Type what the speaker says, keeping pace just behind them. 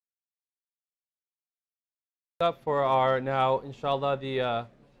Up for our now, inshallah, the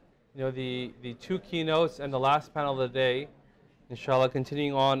two keynotes and the last panel of the day, inshallah,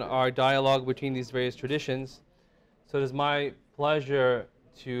 continuing on our dialogue between these various traditions. So it is my pleasure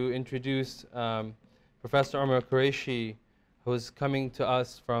to introduce Professor Omar Qureshi, who is coming to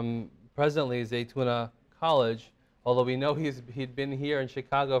us from presently Zaytuna College, although we know he'd been here in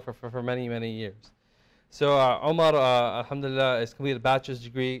Chicago for many, many years. So Omar, alhamdulillah, has completed a bachelor's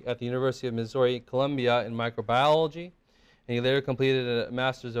degree at the University of Missouri, Columbia in microbiology, and he later completed a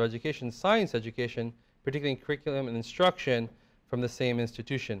master's of education, science education, particularly in curriculum and instruction from the same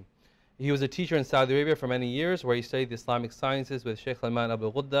institution. He was a teacher in Saudi Arabia for many years, where he studied the Islamic sciences with Sheikh Salman Abu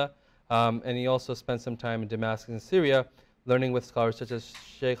Ghudda, and he also spent some time in Damascus and Syria, learning with scholars such as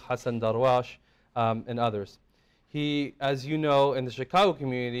Sheikh Hassan Darwash and others. He, as you know, in the Chicago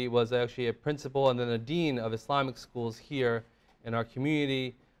community, was actually a principal and then a dean of Islamic schools here in our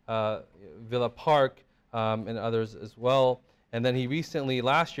community, Villa Park, and others as well. And then he recently,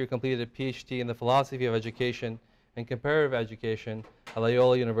 last year, completed a PhD in the philosophy of education and comparative education at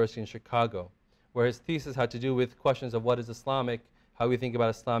Loyola University in Chicago, where his thesis had to do with questions of what is Islamic, how we think about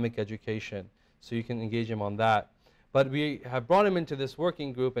Islamic education. So you can engage him on that. But we have brought him into this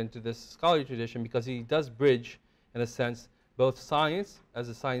working group, into this scholarly tradition, because he does bridge, in a sense, both science, as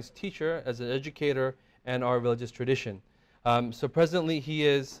a science teacher, as an educator, and our religious tradition. So presently he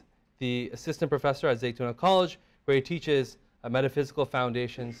is the assistant professor at Zaytuna College, where he teaches metaphysical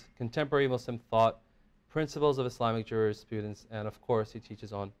foundations, contemporary Muslim thought, principles of Islamic jurisprudence, and of course he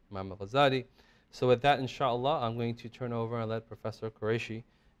teaches on Imam al-Ghazali. So with that, inshallah, I'm going to turn over and let Professor Qureshi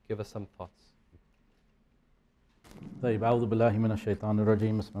give us some thoughts. طيب أعوذ بالله من الشيطان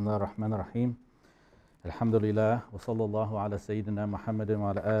الرجيم بسم الله الرحمن الرحيم الحمد لله وصلى الله على سيدنا محمد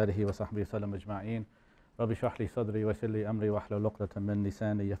وعلى آله وصحبه وسلم أجمعين رب اشرح لي صدري ويسر لي أمري واحلل عقدة من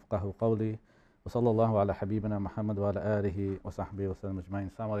لساني يفقهوا قولي وصلى الله على حبيبنا محمد وعلى آله وصحبه وسلم أجمعين.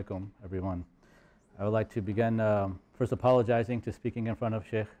 Assalamu alaikum, everyone. I would like to begin first apologizing to speaking in front of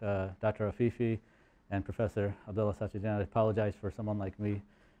Sheikh Dr. Afifi and Professor Abdullah Sachidan. I apologize for someone like me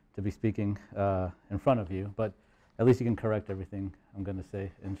to be speaking in front of you, but at least you can correct everything I'm going to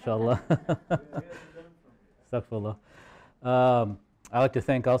say, inshallah. Astaghfirullah. I'd like to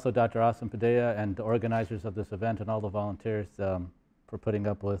thank also Dr. Asim Padilla and the organizers of this event and all the volunteers for putting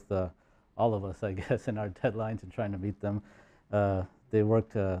up with all of us, I guess, in our deadlines and trying to meet them. They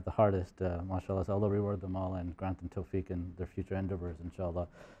worked the hardest, mashallah. So Allah reward them all and grant them tawfiq in their future endeavors, inshallah.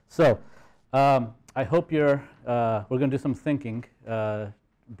 So I hope we're going to do some thinking,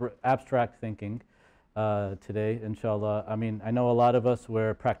 abstract thinking today, inshallah. I mean, I know a lot of us,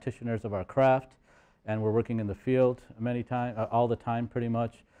 we're practitioners of our craft, and we're working in the field many times, all the time pretty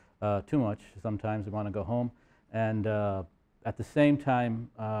much, too much sometimes. We want to go home. And at the same time,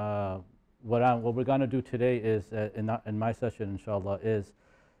 what we're going to do today is, in my session, inshallah, is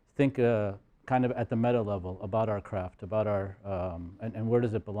think kind of at the meta level about our craft, about our, and where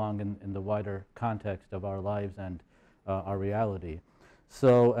does it belong in the wider context of our lives and our reality.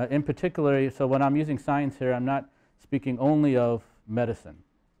 So in particular, so when I'm using science here, I'm not speaking only of medicine.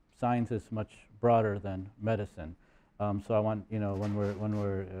 Science is much broader than medicine. So I want, you know, when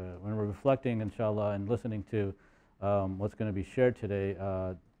we're reflecting, inshallah, and listening to what's going to be shared today,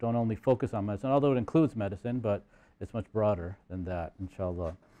 don't only focus on medicine, although it includes medicine, but it's much broader than that,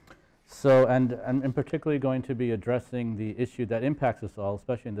 inshallah. So, and I'm particularly going to be addressing the issue that impacts us all,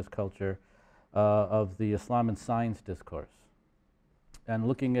 especially in this culture, of the Islam and science discourse, and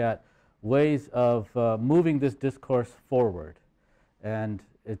looking at ways of moving this discourse forward. And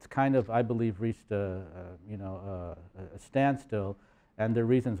it's kind of, I believe, reached a standstill, and the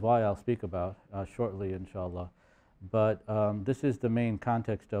reasons why I'll speak about shortly, inshallah. But this is the main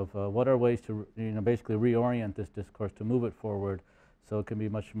context of what are ways to, basically reorient this discourse to move it forward, so it can be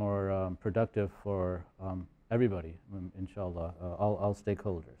much more productive for everybody, inshallah, all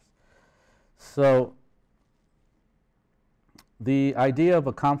stakeholders. So the idea of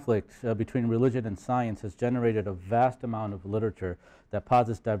a conflict between religion and science has generated a vast amount of literature that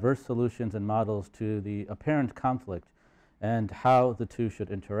posits diverse solutions and models to the apparent conflict and how the two should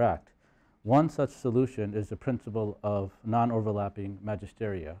interact. One such solution is the principle of non-overlapping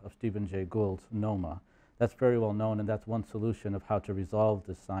magisteria of Stephen Jay Gould's NOMA. That's very well known, and that's one solution of how to resolve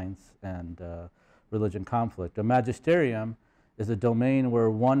the science and religion conflict. A magisterium is a domain where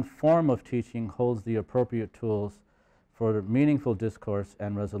one form of teaching holds the appropriate tools for meaningful discourse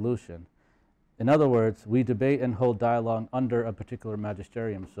and resolution. In other words, we debate and hold dialogue under a particular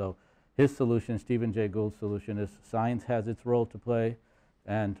magisterium. So his solution, Stephen Jay Gould's solution, is science has its role to play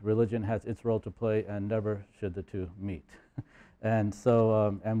and religion has its role to play, and never should the two meet. And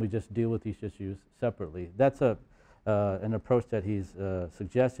so, and we just deal with these issues separately. That's an approach that he's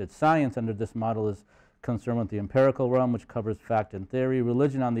suggested. Science under this model is concerned with the empirical realm, which covers fact and theory.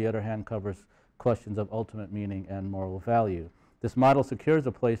 Religion, on the other hand, covers questions of ultimate meaning and moral value. This model secures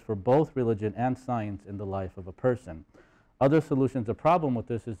a place for both religion and science in the life of a person. Other solutions, the problem with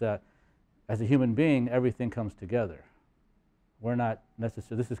this is that as a human being, everything comes together. We're not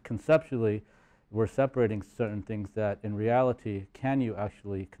necessarily, this is conceptually, we're separating certain things that in reality, can you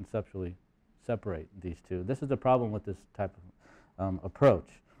actually conceptually separate these two? This is the problem with this type of approach.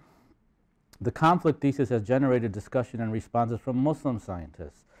 The conflict thesis has generated discussion and responses from Muslim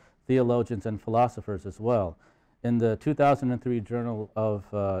scientists, theologians, and philosophers as well. In the 2003 Journal of,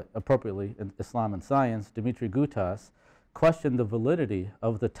 appropriately, Islam and Science, Dimitri Gutas questioned the validity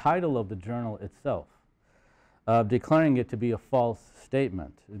of the title of the journal itself, declaring it to be a false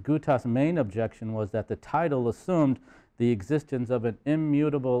statement. Gutas' main objection was that the title assumed the existence of an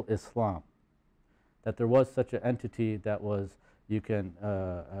immutable Islam, that there was such an entity that was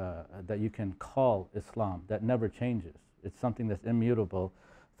that you can call Islam, that never changes. It's something that's immutable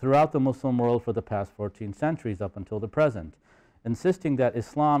throughout the Muslim world for the past 14 centuries up until the present, insisting that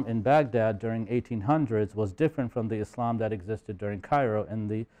Islam in Baghdad during 1800s was different from the Islam that existed during Cairo in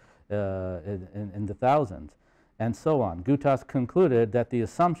the thousands, and so on. Gutas concluded that the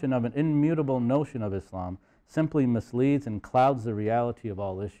assumption of an immutable notion of Islam simply misleads and clouds the reality of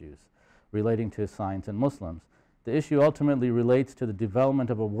all issues relating to science and Muslims. The issue ultimately relates to the development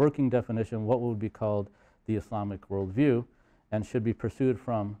of a working definition of what would be called the Islamic worldview, and should be pursued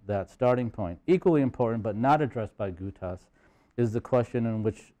from that starting point. Equally important, but not addressed by Gutas, is the question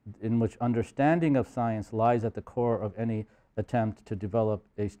in which understanding of science lies at the core of any attempt to develop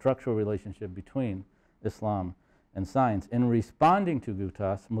a structural relationship between Islam and science. In responding to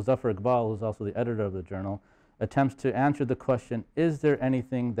Gutas, Muzaffar Iqbal, who's also the editor of the journal, attempts to answer the question, is there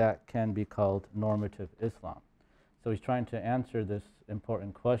anything that can be called normative Islam? So he's trying to answer this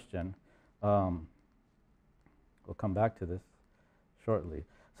important question. We'll come back to this shortly.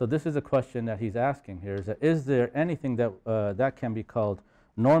 So this is a question that he's asking here, is there anything that, that can be called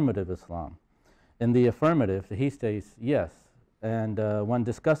normative Islam? In the affirmative, he states yes. And when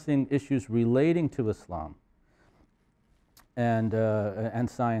discussing issues relating to Islam and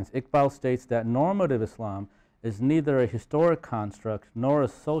science, Iqbal states that normative Islam is neither a historic construct nor a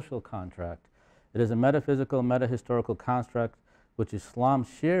social contract. It is a metaphysical, metahistorical construct which Islam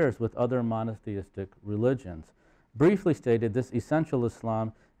shares with other monotheistic religions. Briefly stated, this essential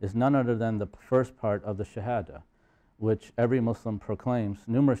Islam is none other than the first part of the Shahada, which every Muslim proclaims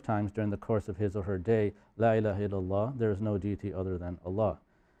numerous times during the course of his or her day, La ilaha illallah, there is no deity other than Allah.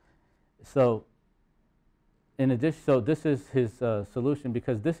 So, in addition, so this is his solution,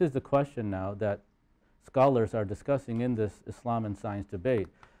 because this is the question now that scholars are discussing in this Islam and science debate.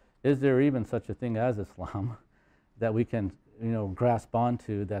 Is there even such a thing as Islam that we can, grasp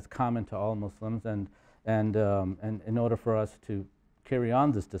onto, that's common to all Muslims, and in order for us to carry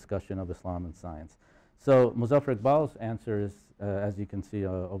on this discussion of Islam and science? So Muzaffar Iqbal's answer is, as you can see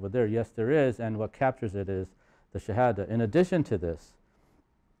over there, yes, there is, and what captures it is the Shahada. In addition to this,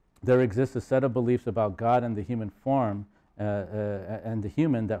 there exists a set of beliefs about God and the human form, and the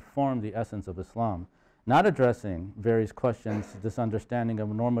human that form the essence of Islam. Not addressing various questions this understanding of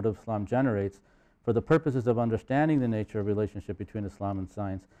normative Islam generates for the purposes of understanding the nature of relationship between Islam and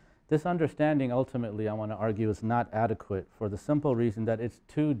science. This understanding ultimately, I want to argue, is not adequate for the simple reason that it's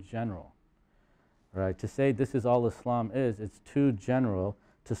too general. Right? To say this is all Islam is, it's too general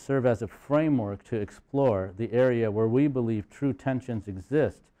to serve as a framework to explore the area where we believe true tensions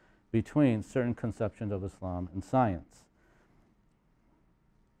exist between certain conceptions of Islam and science.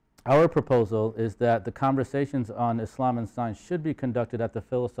 Our proposal is that the conversations on Islam and science should be conducted at the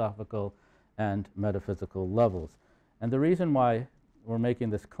philosophical and metaphysical levels. And the reason why we're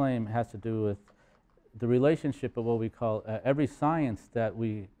making this claim has to do with the relationship of what we call every science that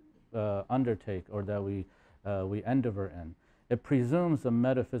we undertake or that we endeavor in. It presumes a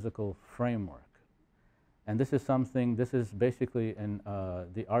metaphysical framework. And this is something, this is basically in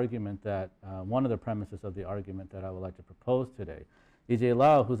the argument that, one of the premises of the argument that I would like to propose today. E.J.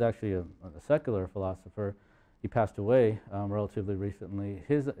 Lau, who's actually a secular philosopher, he passed away relatively recently.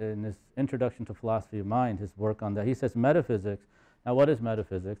 In his Introduction to Philosophy of Mind, his work on that, he says metaphysics. Now, what is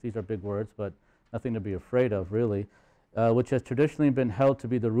metaphysics? These are big words, but nothing to be afraid of, really. Which has traditionally been held to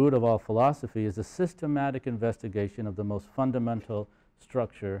be the root of all philosophy, is a systematic investigation of the most fundamental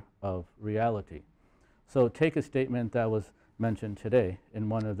structure of reality. So take a statement that was mentioned today in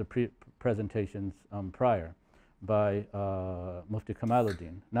one of the presentations prior by Mufti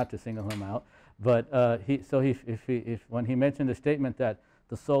Kamaluddin, not to single him out, But when he mentioned the statement that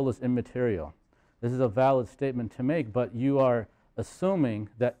the soul is immaterial, this is a valid statement to make, but you are assuming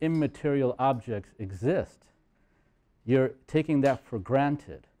that immaterial objects exist. You're taking that for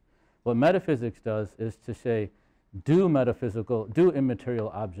granted. What metaphysics does is to say, do immaterial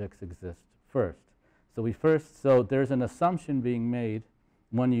objects exist first? So there's an assumption being made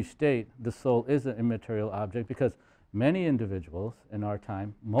when you state the soul is an immaterial object, because many individuals in our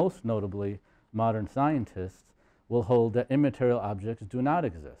time, most notably modern scientists, will hold that immaterial objects do not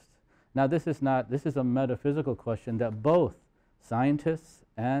exist. Now this is a metaphysical question that both scientists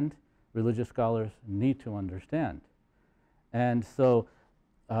and religious scholars need to understand. And so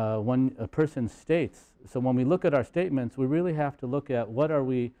when a person states, so when we look at our statements, we really have to look at what are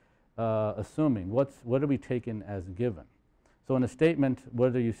we assuming, what are we taking as given. So in a statement,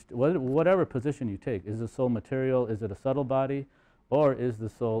 whatever position you take, is the soul material, is it a subtle body, or is the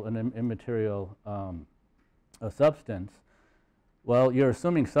soul an immaterial a substance? Well, you're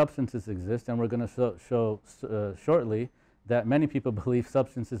assuming substances exist, and we're going to show shortly that many people believe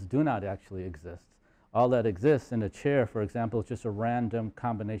substances do not actually exist. All that exists in a chair, for example, is just a random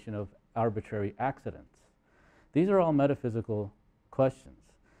combination of arbitrary accidents. These are all metaphysical questions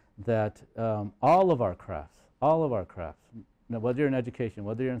that all of our crafts, now, whether you're in education,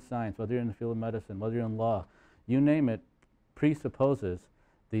 whether you're in science, whether you're in the field of medicine, whether you're in law, you name it, presupposes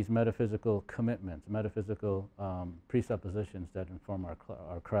these metaphysical commitments, metaphysical presuppositions that inform our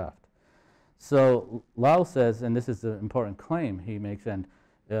craft. So Lau says, and this is the important claim he makes, and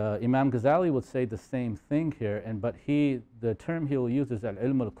Imam Ghazali would say the same thing here, but the term he will use is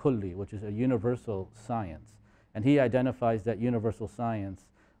al-ilm al-kulli, which is a universal science. And he identifies that universal science,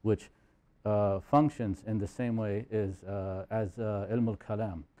 which functions in the same way as ilm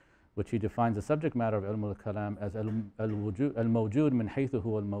al-kalam, which he defines the subject matter of ilm al-kalam as al-mawjud min haythu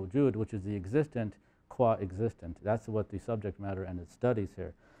huwa al-mawjud, which is the existent qua existent. That's what the subject matter and its studies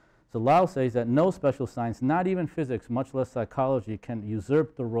here. So Lau says that no special science, not even physics, much less psychology, can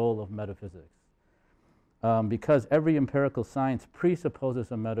usurp the role of metaphysics. Because every empirical science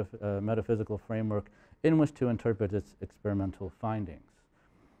presupposes a metaphysical framework in which to interpret its experimental findings.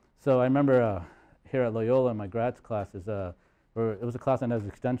 So I remember here at Loyola in my grad classes, it was a class on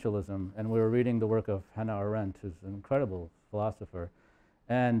existentialism, and we were reading the work of Hannah Arendt, who's an incredible philosopher.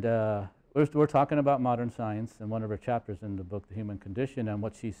 And we're talking about modern science in one of her chapters in the book, The Human Condition, and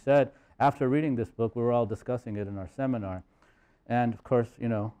what she said, after reading this book, we were all discussing it in our seminar. And of course, you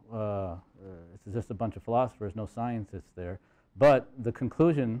know, it's just a bunch of philosophers, no scientists there. But the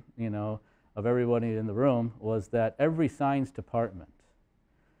conclusion, you know, of everybody in the room was that every science department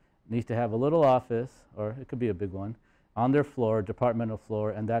needs to have a little office, or it could be a big one, on their floor, departmental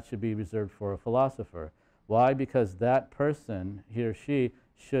floor, and that should be reserved for a philosopher. Why? Because that person, he or she,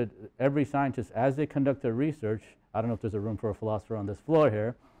 should, every scientist, as they conduct their research, I don't know if there's a room for a philosopher on this floor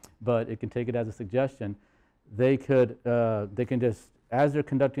here, but it can take it as a suggestion, they can just, as they're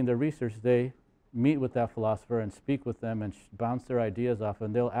conducting their research, they meet with that philosopher and speak with them and bounce their ideas off,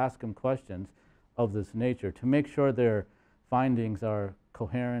 and they'll ask them questions of this nature to make sure their findings are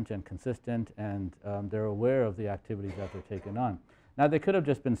coherent and consistent, and they're aware of the activities that they're taking on. Now, they could have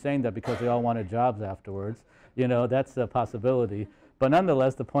just been saying that because they all wanted jobs afterwards. You know, that's a possibility. But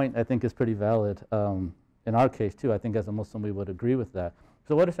nonetheless, the point, I think, is pretty valid. In our case, too, I think as a Muslim, we would agree with that.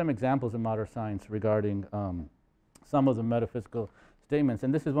 So what are some examples in modern science regarding some of the metaphysical statements?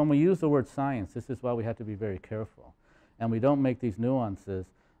 And this is when we use the word science, this is why we have to be very careful. And we don't make these nuances.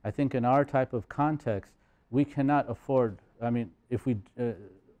 I think in our type of context, we cannot afford, I mean, if we,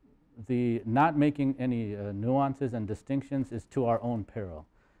 the not making any nuances and distinctions is to our own peril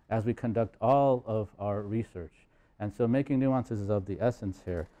as we conduct all of our research. And so making nuances is of the essence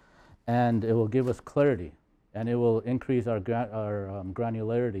here. And it will give us clarity, and it will increase our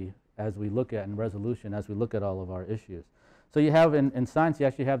granularity as we look at, and resolution as we look at all of our issues. So you have, in science, you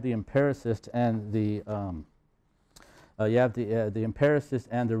actually have the empiricist and the, the empiricist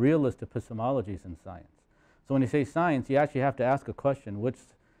and the realist epistemologies in science. So when you say science, you actually have to ask a question,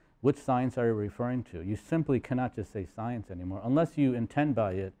 which science are you referring to? You simply cannot just say science anymore, unless you intend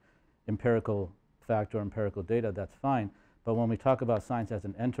by it empirical fact or empirical data, that's fine. But when we talk about science as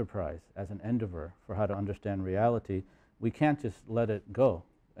an enterprise, as an endeavor for how to understand reality, we can't just let it go.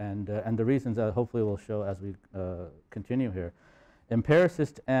 And the reasons that hopefully we'll show as we continue here.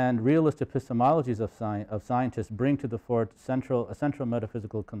 Empiricist and realist epistemologies of scientists bring to the fore a central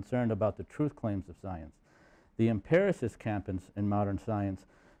metaphysical concern about the truth claims of science. The empiricist camp in modern science,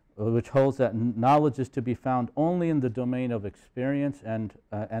 which holds that knowledge is to be found only in the domain of experience and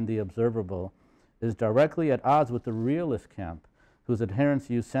the observable, is directly at odds with the realist camp, whose adherents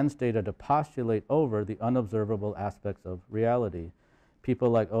use sense data to postulate over the unobservable aspects of reality. People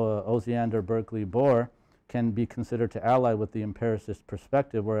like Osiander Berkeley Bohr can be considered to ally with the empiricist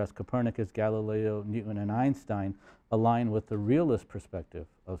perspective, whereas Copernicus, Galileo, Newton, and Einstein align with the realist perspective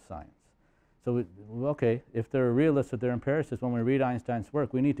of science. So, okay, if they're a realist or they're empiricists, when we read Einstein's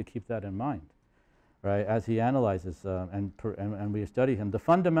work, we need to keep that in mind, right, as he analyzes and we study him. The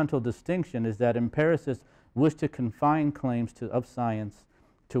fundamental distinction is that empiricists wish to confine claims of science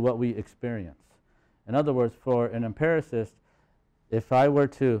to what we experience. In other words, for an empiricist, if I were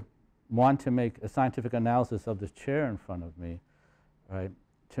to want to make a scientific analysis of this chair in front of me, right,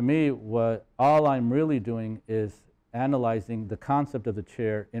 to me, all I'm really doing is analyzing the concept of the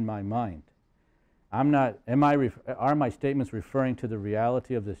chair in my mind. Are my statements referring to the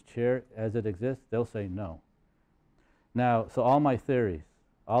reality of this chair as it exists? They'll say no. Now, so all my theories,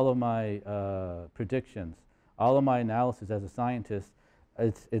 all of my predictions, all of my analysis as a scientist,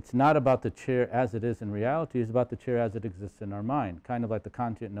 it's not about the chair as it is in reality, it's about the chair as it exists in our mind, kind of like the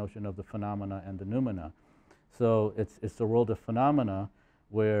Kantian notion of the phenomena and the noumena. So it's the world of phenomena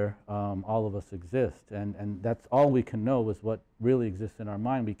where all of us exist, and that's all we can know is what really exists in our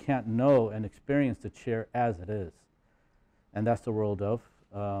mind. We can't know and experience the chair as it is, and that's the world of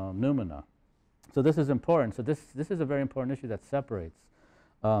noumena. So this is important. So this is a very important issue that separates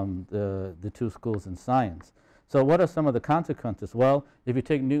the two schools in science. So what are some of the consequences? Well, if you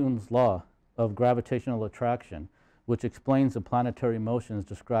take Newton's law of gravitational attraction, which explains the planetary motions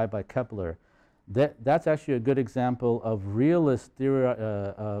described by Kepler, that's actually a good example of realist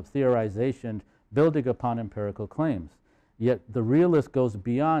theorization building upon empirical claims. Yet the realist goes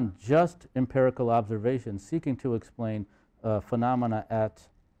beyond just empirical observation, seeking to explain phenomena at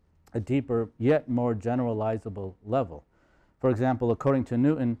a deeper, yet more generalizable level. For example, according to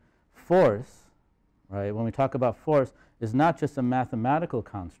Newton, force, right, when we talk about force, is not just a mathematical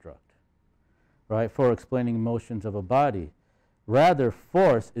construct, right, for explaining motions of a body. Rather,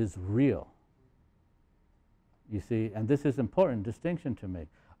 force is real. You see, and this is important distinction to make.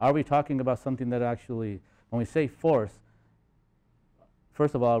 Are we talking about something that actually, when we say force,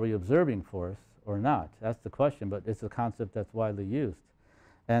 first of all, are we observing force or not? That's the question, but it's a concept that's widely used.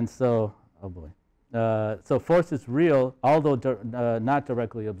 And so, oh boy. So force is real, although not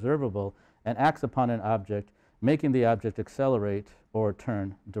directly observable, and acts upon an object, making the object accelerate or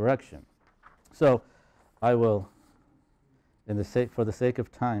turn direction. So I will, for the sake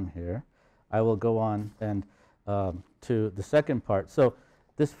of time here, I will go on and to the second part. So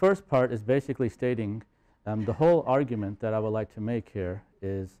this first part is basically stating the whole argument that I would like to make here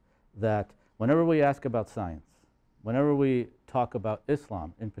is that whenever we ask about science, whenever we talk about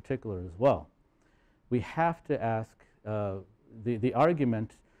Islam in particular as well, we have to ask the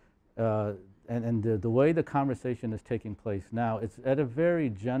argument and the way the conversation is taking place now, it's at a very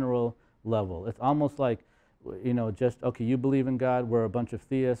general level. It's almost like, you know, just, okay, you believe in God, we're a bunch of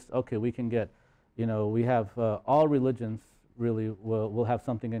theists, okay, we can get, you know, we have all religions really will have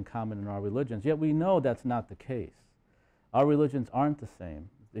something in common in our religions, yet we know that's not the case. Our religions aren't the same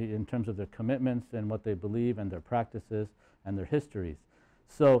in terms of their commitments and what they believe and their practices and their histories.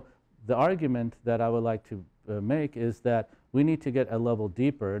 So the argument that I would like to make is that we need to get a level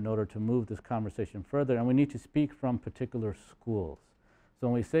deeper in order to move this conversation further, and we need to speak from particular schools. So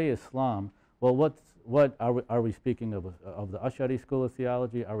when we say Islam, well, what are we speaking of the Ash'ari school of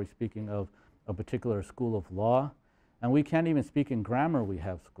theology? Are we speaking of a particular school of law? And we can't even speak in grammar, we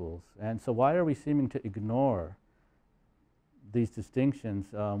have schools. And so why are we seeming to ignore these distinctions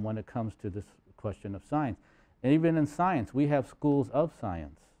when it comes to this question of science? And even in science, we have schools of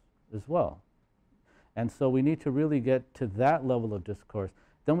science as well. And so we need to really get to that level of discourse.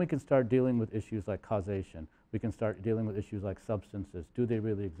 Then we can start dealing with issues like causation. We can start dealing with issues like substances. Do they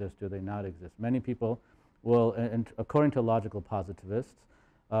really exist? Do they not exist? Many people will, and according to logical positivists,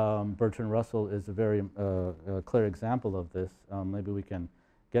 Bertrand Russell is a very clear example of this. Maybe we can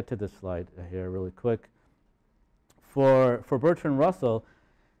get to this slide here really quick. For Bertrand Russell,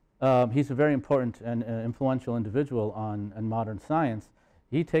 he's a very important and influential individual on modern science.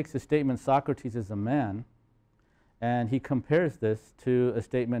 He takes the statement, Socrates is a man, and he compares this to a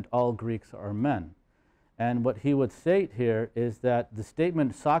statement, all Greeks are men. And what he would state here is that the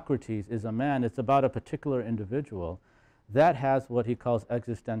statement, Socrates is a man, it's about a particular individual that has what he calls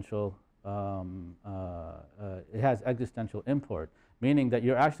existential, it has existential import, meaning that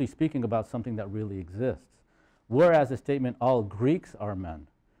you're actually speaking about something that really exists. Whereas the statement, all Greeks are men,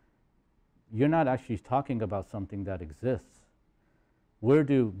 you're not actually talking about something that exists. Where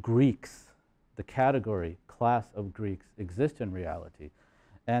do Greeks, the category, class of Greeks, exist in reality?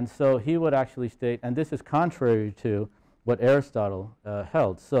 And so he would actually state, and this is contrary to what Aristotle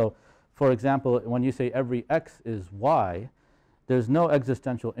held. So, for example, when you say every x is y, there's no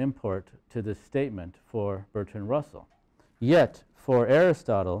existential import to this statement for Bertrand Russell. Yet, for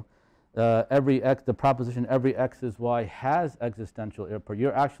Aristotle, the proposition every x is y has existential import.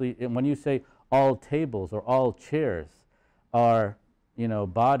 You're actually, when you say all tables or all chairs are,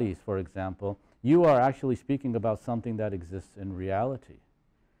 bodies, for example, you are actually speaking about something that exists in reality.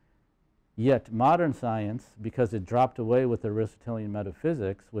 Yet modern science, because it dropped away with Aristotelian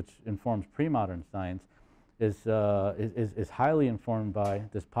metaphysics, which informs pre-modern science, is highly informed by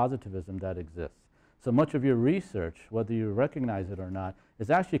this positivism that exists. So much of your research, whether you recognize it or not,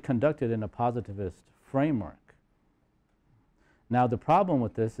 is actually conducted in a positivist framework. Now, the problem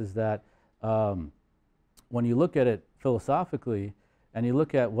with this is that when you look at it philosophically and you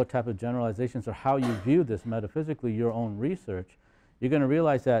look at what type of generalizations or how you view this metaphysically, your own research, you're going to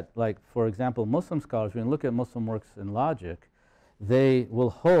realize that, like, for example, Muslim scholars, when you look at Muslim works in logic, they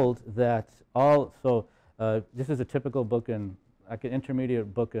will hold that this is a typical book like an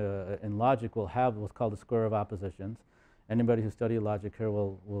intermediate book in logic will have what's called the square of oppositions. Anybody who studied logic here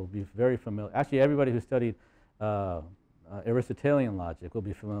will be very familiar. Actually, everybody who studied Aristotelian logic will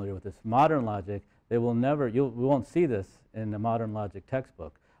be familiar with this. Modern logic, we won't see this in the modern logic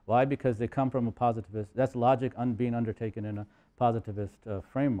textbook. Why? Because they come from a positivist, that's logic being undertaken in a positivist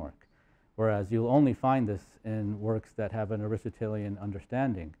framework. Whereas you'll only find this in works that have an Aristotelian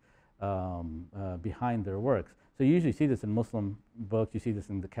understanding behind their works. So you usually see this in Muslim books, you see this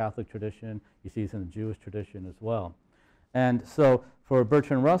in the Catholic tradition, you see this in the Jewish tradition as well. And so for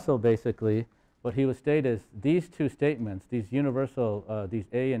Bertrand Russell, basically, what he would state is these two statements, these universal, these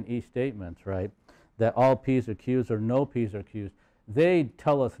A and E statements, right, that all P's are Q's or no P's are Q's, they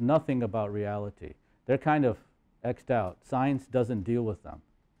tell us nothing about reality. They're kind of X'd out. Science doesn't deal with them.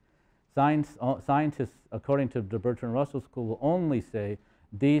 Scientists, according to the Bertrand Russell school, will only say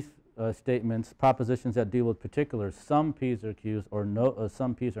these statements, propositions that deal with particulars, some P's are Q's or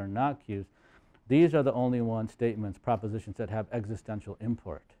some P's are not Q's, these are the only statements, propositions that have existential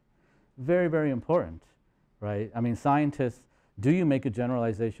import. Very, very important, right? I mean, scientists, do you make a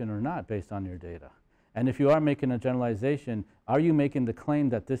generalization or not based on your data? And if you are making a generalization, are you making the claim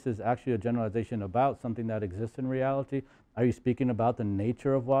that this is actually a generalization about something that exists in reality? Are you speaking about the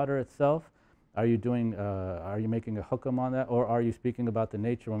nature of water itself? Are you making a hukam on that? Or are you speaking about the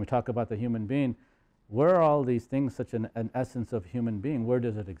nature? When we talk about the human being, where are all these things such an essence of human being? Where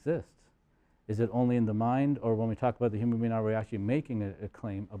does it exist? Is it only in the mind? Or when we talk about the human being, are we actually making a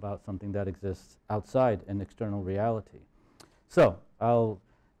claim about something that exists outside an external reality? So I'll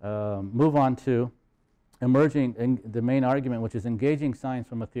move on to the main argument, which is engaging science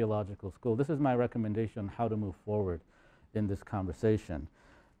from a theological school. This is my recommendation on how to move forward in this conversation.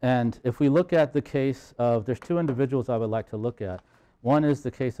 And if we look at the case of, there's two individuals I would like to look at. One is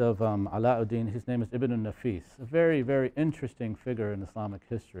the case of Alauddin. His name is Ibn al-Nafis, a very, very interesting figure in Islamic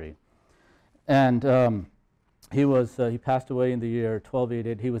history. And he passed away in the year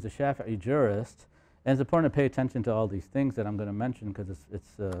 1288. He was a Shafi'i jurist. And it's important to pay attention to all these things that I'm going to mention because it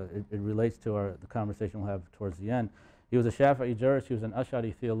relates to the conversation we'll have towards the end. He was a Shafi'i jurist. He was an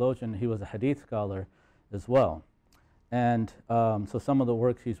Ash'ari theologian. He was a hadith scholar as well. And so some of the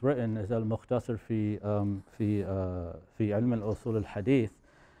works he's written is Al-Mukhtasar fi Ilm al-Usul al-Hadith,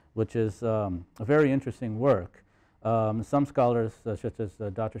 which is a very interesting work. Some scholars, such as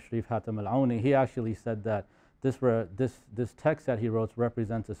Dr. Sharif Hatem al-Auni, he actually said that this text that he wrote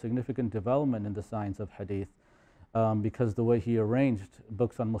represents a significant development in the science of hadith because the way he arranged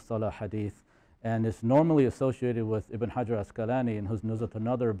books on Mustalah hadith, and is normally associated with Ibn Hajar Asqalani in whose Nuzhat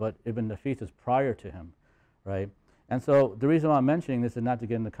an-Nadhr, but Ibn Nafis is prior to him, right? And so the reason why I'm mentioning this is not to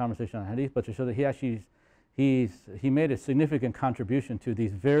get in the conversation on hadith, but to show that he made a significant contribution to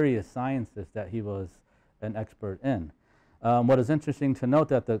these various sciences that he was an expert in. What is interesting to note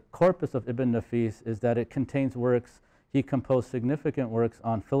that the corpus of Ibn Nafis is that it contains works. He composed significant works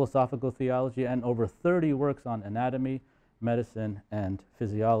on philosophical theology and over 30 works on anatomy, medicine, and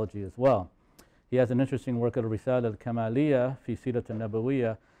physiology as well. He has an interesting work at Risala al-Kamaliyya fi Sirat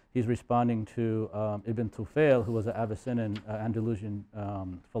al-Nabawiyya. He's responding to Ibn Tufail, who was an Abyssinian Andalusian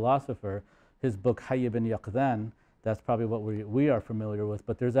philosopher. His book Hayy ibn Yaqdhan, that's probably what we are familiar with,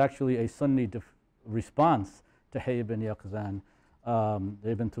 but there's actually a Sunni response to Hayy ibn Yaqdhan,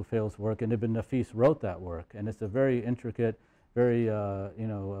 Ibn Tufail's work, and Ibn Nafis wrote that work, and it's a very intricate, very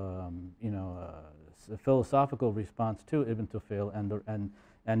philosophical response to Ibn Tufail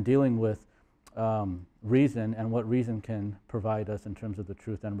and dealing with reason and what reason can provide us in terms of the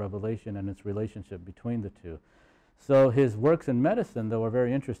truth and revelation and its relationship between the two. So his works in medicine, though, are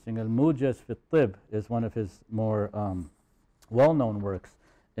very interesting. Al-Mujaz fi Tib is one of his more well-known works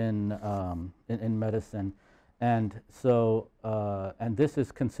in medicine, and so and this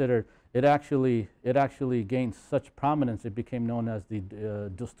is considered. It actually gained such prominence. It became known as the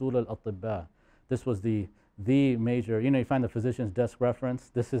Dustur al-Atibba. This was the major. You know, you find the physician's desk reference.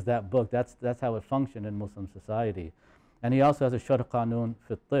 This is that book. That's how it functioned in Muslim society. And he also has a Sharh Qanun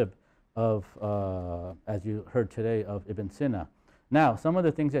fi Tib of, as you heard today, of Ibn Sina. Now, some of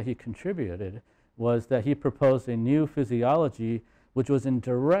the things that he contributed was that he proposed a new physiology which was in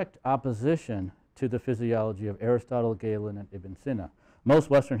direct opposition to the physiology of Aristotle, Galen, and Ibn Sina. Most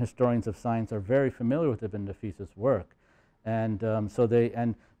Western historians of science are very familiar with Ibn Nafis's work, and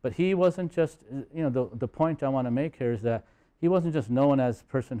but he wasn't just, you know, the point I want to make here is that he wasn't just known as a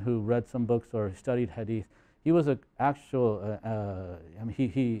person who read some books or studied hadith. He was an actual, I mean,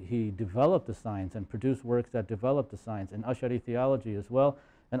 he developed the science and produced works that developed the science in Ash'ari theology as well,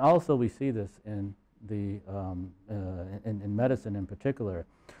 and also we see this in in medicine in particular.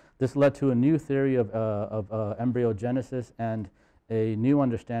 This led to a new theory of embryogenesis and a new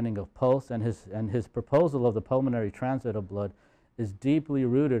understanding of pulse, and his proposal of the pulmonary transit of blood is deeply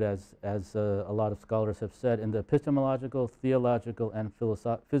rooted, as a lot of scholars have said, in the epistemological, theological, and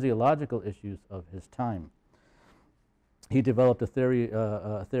physiological issues of his time. He developed a theory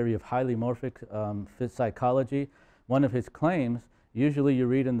of highly morphic psychology. One of his claims, usually you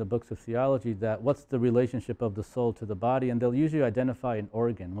read in the books of theology, that what's the relationship of the soul to the body, and they'll usually identify an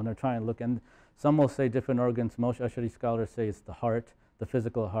organ when they're trying to look, and some will say different organs. Most Ash'ari scholars say it's the heart, the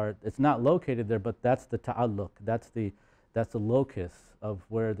physical heart. It's not located there, but that's the ta'alluq, that's the locus of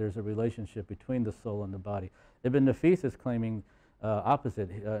where there's a relationship between the soul and the body. Ibn Nafis is claiming not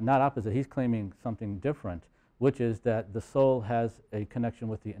opposite, he's claiming something different, which is that the soul has a connection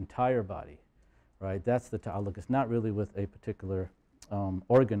with the entire body, right? That's the ta'alluq. It's not really with a particular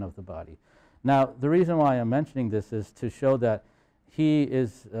organ of the body. Now, the reason why I'm mentioning this is to show that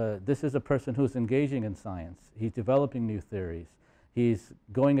this is a person who's engaging in science. He's developing new theories. He's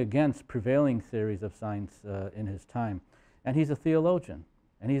going against prevailing theories of science in his time. And he's a theologian,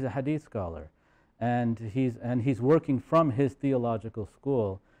 and he's a hadith scholar. And he's working from his theological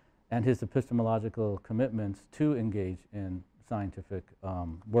school and his epistemological commitments to engage in scientific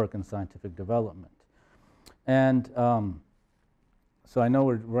work and scientific development. And so I know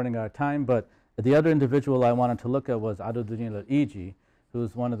we're running out of time, but the other individual I wanted to look at was Aduddin al-Iji,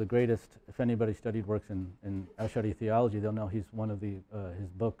 who's one of the greatest. If anybody studied works in Ash'ari theology, they'll know he's one of the, his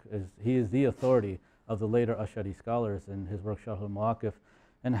book he is the authority of the later Ash'ari scholars in his work Sharh al-Mawaqif,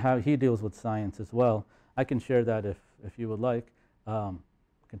 and how he deals with science as well. I can share that if you would like.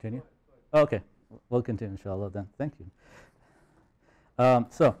 Continue? Okay, we'll continue inshallah then. Thank you.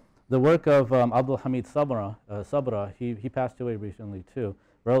 So the work of Abdul Hamid Sabra, he passed away recently too,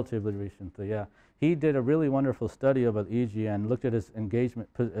 relatively recently, yeah. He did a really wonderful study of al-Iji and looked at his engagement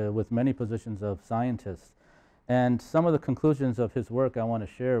with many positions of scientists. And some of the conclusions of his work I want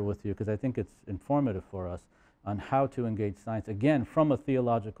to share with you because I think it's informative for us on how to engage science, again, from a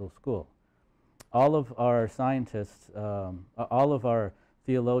theological school. All of our scientists, all of our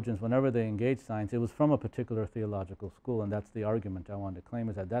theologians, whenever they engage science, it was from a particular theological school, and that's the argument I want to claim,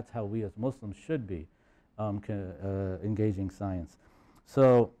 is that that's how we as Muslims should be engaging science.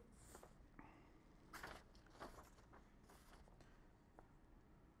 So,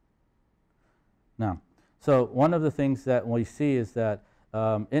 now, so one of the things that we see is that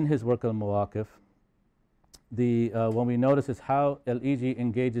in his work al-Mawaqif, when we notice is how al-Iji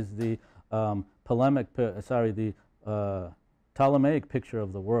engages the Ptolemaic picture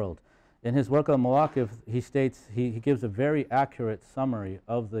of the world. In his work al-Mawaqif, he states, he gives a very accurate summary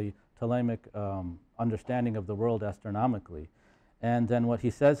of the Ptolemaic understanding of the world astronomically. And then what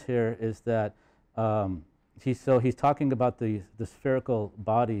he says here is that he's talking about the spherical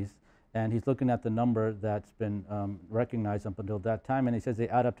bodies, and he's looking at the number that's been recognized up until that time, and he says they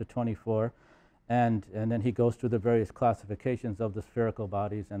add up to 24, and then he goes through the various classifications of the spherical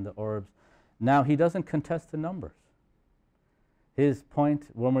bodies and the orbs. Now, he doesn't contest the numbers. His point,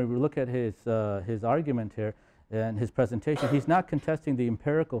 when we look at his argument here and his presentation, he's not contesting the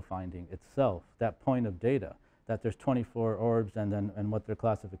empirical finding itself, that point of data, that there's 24 orbs and what their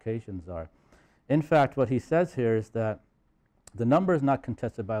classifications are. In fact, what he says here is that the number is not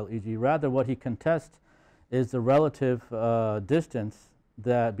contested by al-Iji. Rather, what he contests is the relative distance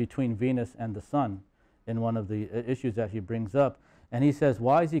between Venus and the Sun in one of the issues that he brings up. And he says,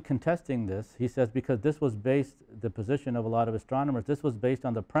 why is he contesting this? He says, because this was based, the position of a lot of astronomers, this was based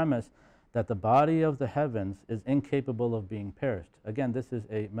on the premise that the body of the heavens is incapable of being perished. Again, this is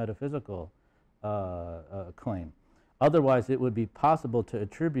a metaphysical claim. Otherwise, it would be possible to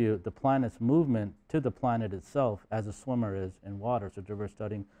attribute the planet's movement to the planet itself, as a swimmer is in water. So we're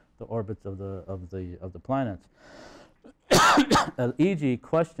studying the orbits of the planets. E.g.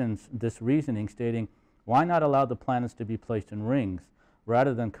 questions this reasoning, stating, why not allow the planets to be placed in rings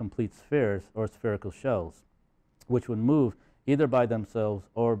rather than complete spheres or spherical shells, which would move either by themselves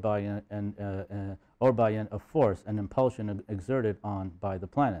or by a force, an impulsion exerted on by the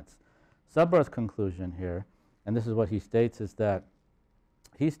planets. Sabra's conclusion here, and this is what he states, is that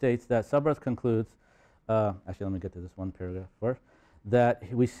Sabra concludes, actually let me get to this one paragraph first, that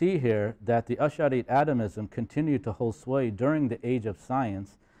we see here that the Ash'ari atomism continued to hold sway during the age of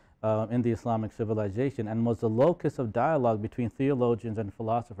science in the Islamic civilization, and was the locus of dialogue between theologians and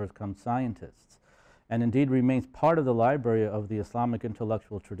philosophers come scientists, and indeed remains part of the library of the Islamic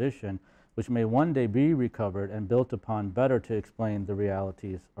intellectual tradition, which may one day be recovered and built upon better to explain the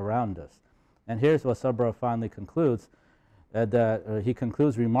realities around us. And here's what Sabra finally concludes, he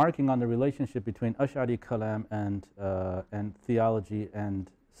concludes remarking on the relationship between Ash'ari Kalam and theology and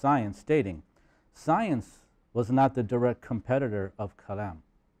science, stating, science was not the direct competitor of Kalam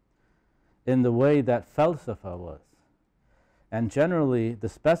in the way that Falsafa was. And generally, the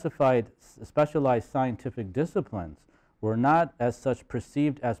specialized scientific disciplines were not as such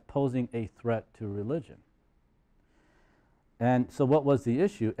perceived as posing a threat to religion. And so what was the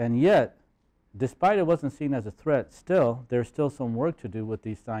issue? And yet, despite it wasn't seen as a threat, still, there's still some work to do with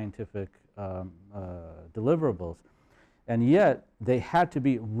these scientific deliverables. And yet, they had to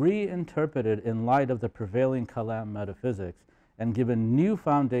be reinterpreted in light of the prevailing Kalam metaphysics and given new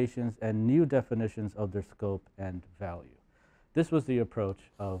foundations and new definitions of their scope and value. This was the approach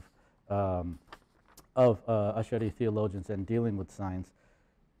of Ash'ari theologians and dealing with science.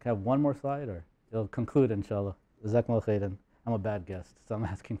 Can I have one more slide, or it'll conclude, inshallah? Jazakumullah khairan. I'm a bad guest, so I'm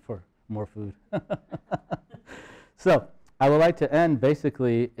asking for more food. So I would like to end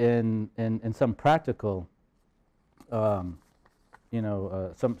basically in some practical, some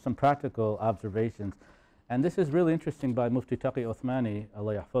practical observations. And this is really interesting by Mufti Taqi Uthmani,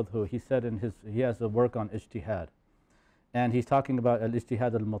 Allah yahfadhu. He said he has a work on ijtihad. And he's talking about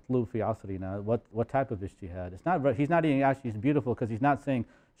al-ijtihad al-matlub fi asrina. What type of ijtihad? It's not, he's not even actually, it's beautiful because he's not saying,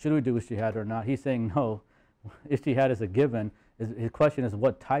 should we do ijtihad or not? He's saying, no, ijtihad is a given. His question is,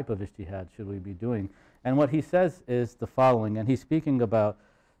 what type of ijtihad should we be doing? And what he says is the following, and he's speaking about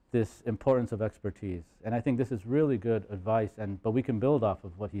this importance of expertise. And I think this is really good advice, but we can build off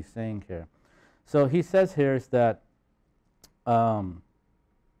of what he's saying here. So he says here is that,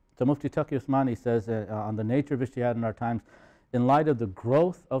 so Mufti Taqi Uthmani says on the nature of ijtihad in our times, in light of the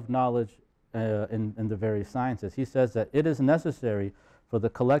growth of knowledge in the various sciences, he says that it is necessary for the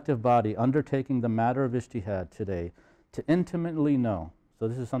collective body undertaking the matter of ijtihad today to intimately know, so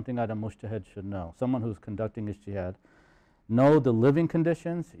this is something that a mujtahid should know, someone who's conducting ijtihad, know the living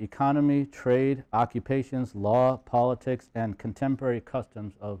conditions, economy, trade, occupations, law, politics, and contemporary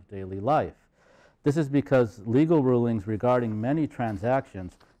customs of daily life. This is because legal rulings regarding many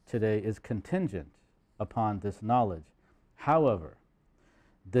transactions today is contingent upon this knowledge. However,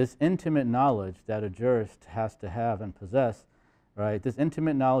 this intimate knowledge that a jurist has to have and possess, right, this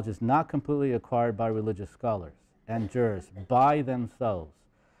intimate knowledge is not completely acquired by religious scholars and jurists by themselves.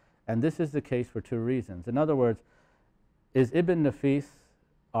 And this is the case for two reasons. In other words, is Ibn Nafis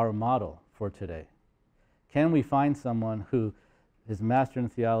our model for today? Can we find someone who is master in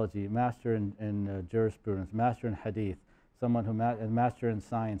theology, master in jurisprudence, master in hadith, someone who is master in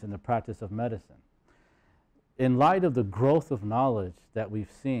science and the practice of medicine? In light of the growth of knowledge that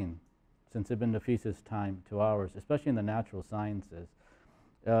we've seen since Ibn Nafis's time to ours, especially in the natural sciences,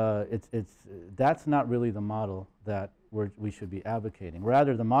 that's not really the model that we should be advocating.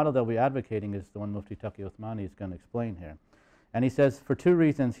 Rather, the model that we're advocating is the one Mufti Taqi Uthmani is going to explain here. And he says, for two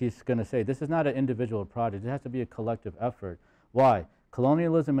reasons, he's going to say, this is not an individual project. It has to be a collective effort. Why?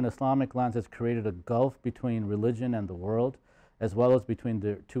 Colonialism in Islamic lands has created a gulf between religion and the world, as well as between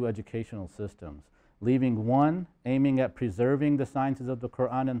the two educational systems, leaving one aiming at preserving the sciences of the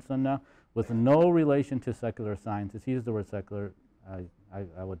Quran and Sunnah with no relation to secular sciences. He used the word secular,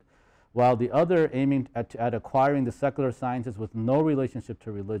 I would, while the other aiming at acquiring the secular sciences with no relationship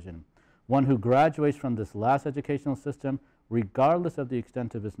to religion. One who graduates from this last educational system, regardless of the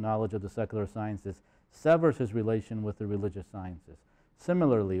extent of his knowledge of the secular sciences, severs his relation with the religious sciences.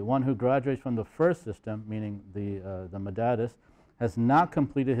 Similarly, one who graduates from the first system, meaning the Madaris, has not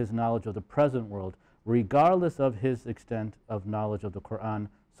completed his knowledge of the present world, regardless of his extent of knowledge of the Quran,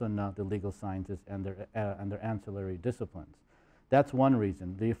 Sunnah, the legal sciences, and their ancillary disciplines. That's one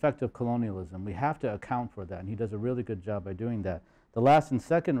reason, the effect of colonialism. We have to account for that, and he does a really good job by doing that. The last and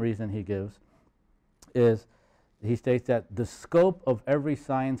second reason he gives is he states that the scope of every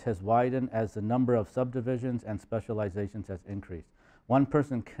science has widened as the number of subdivisions and specializations has increased. One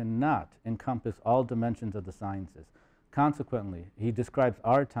person cannot encompass all dimensions of the sciences. Consequently, he describes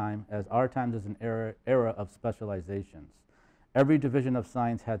our time as an era of specializations. Every division of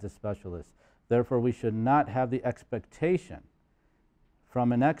science has a specialist. Therefore, we should not have the expectation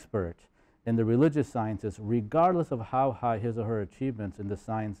from an expert in the religious sciences, regardless of how high his or her achievements in the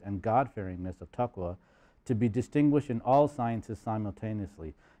science and God-fearingness of taqwa, to be distinguished in all sciences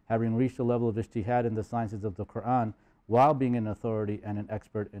simultaneously, having reached the level of ijtihad in the sciences of the Quran, while being an authority and an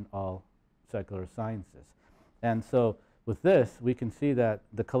expert in all secular sciences. And so with this, we can see that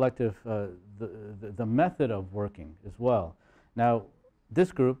the collective, the method of working as well. Now,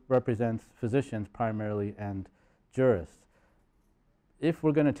 this group represents physicians primarily and jurists. If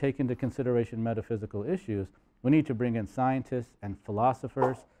we're going to take into consideration metaphysical issues, we need to bring in scientists and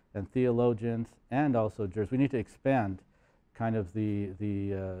philosophers and theologians and also jurists. We need to expand kind of the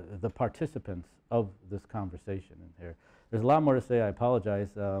participants of this conversation in here. There's a lot more to say. I apologize.